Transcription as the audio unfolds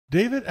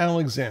David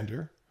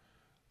Alexander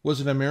was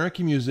an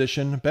American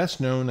musician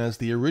best known as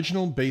the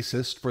original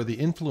bassist for the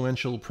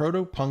influential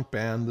proto-punk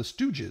band The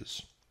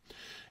Stooges.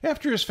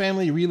 After his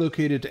family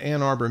relocated to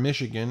Ann Arbor,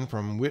 Michigan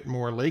from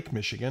Whitmore Lake,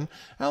 Michigan,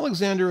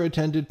 Alexander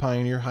attended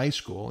Pioneer High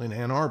School in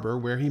Ann Arbor,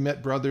 where he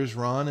met brothers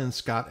Ron and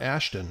Scott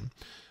Asheton.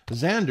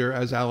 Zander,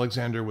 as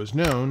Alexander was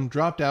known,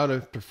 dropped out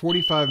after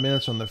 45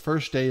 minutes on the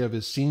first day of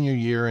his senior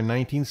year in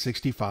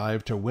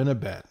 1965 to win a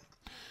bet.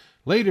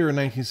 Later in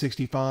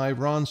 1965,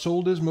 Ron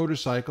sold his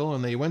motorcycle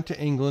and they went to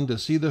England to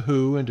see The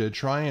Who and to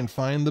try and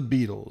find the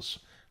Beatles.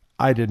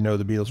 I didn't know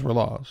the Beatles were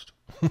lost.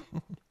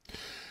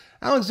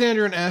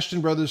 Alexander and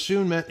Asheton brothers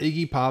soon met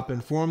Iggy Pop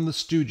and formed the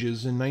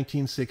Stooges in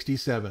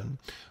 1967.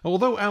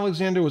 Although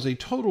Alexander was a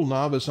total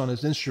novice on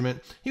his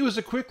instrument, he was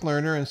a quick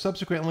learner and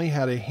subsequently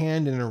had a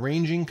hand in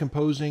arranging,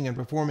 composing, and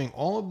performing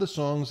all of the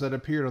songs that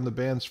appeared on the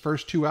band's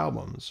first two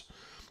albums,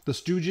 The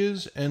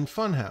Stooges and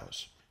Fun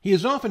House. He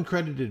is often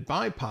credited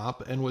by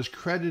Pop and was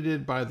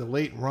credited by the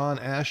late Ron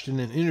Asheton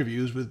in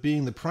interviews with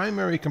being the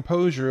primary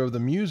composer of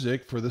the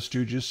music for the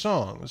Stooges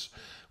songs.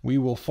 We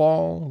Will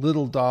Fall,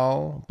 Little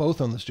Doll,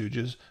 both on the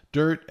Stooges,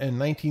 Dirt, and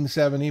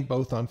 1970,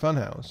 both on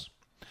Funhouse.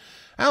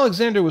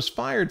 Alexander was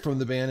fired from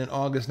the band in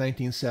August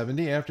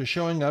 1970 after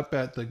showing up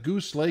at the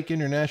Goose Lake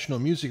International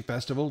Music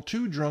Festival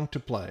too drunk to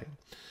play.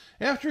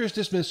 After his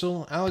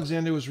dismissal,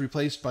 Alexander was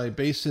replaced by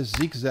bassist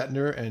Zeke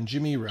Zander and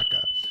Jimmy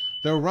Recca.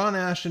 Though Ron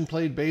Asheton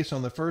played bass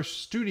on the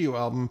first studio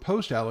album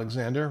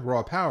post-Alexander,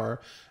 Raw Power,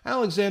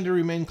 Alexander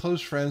remained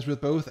close friends with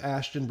both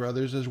Asheton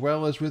brothers as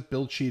well as with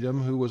Bill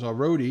Cheatham, who was a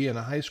roadie and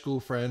a high school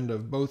friend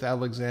of both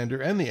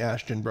Alexander and the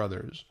Asheton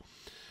brothers.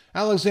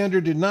 Alexander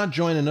did not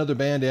join another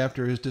band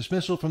after his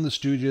dismissal from the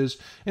Stooges,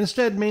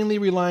 instead mainly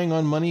relying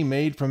on money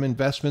made from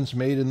investments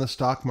made in the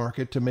stock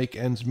market to make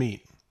ends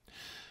meet.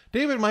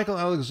 David Michael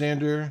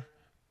Alexander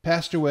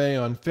passed away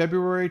on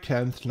February 10,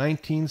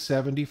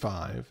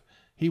 1975.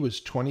 He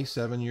was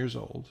 27 years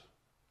old.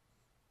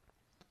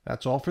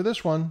 That's all for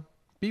this one.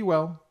 Be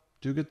well.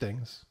 Do good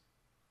things.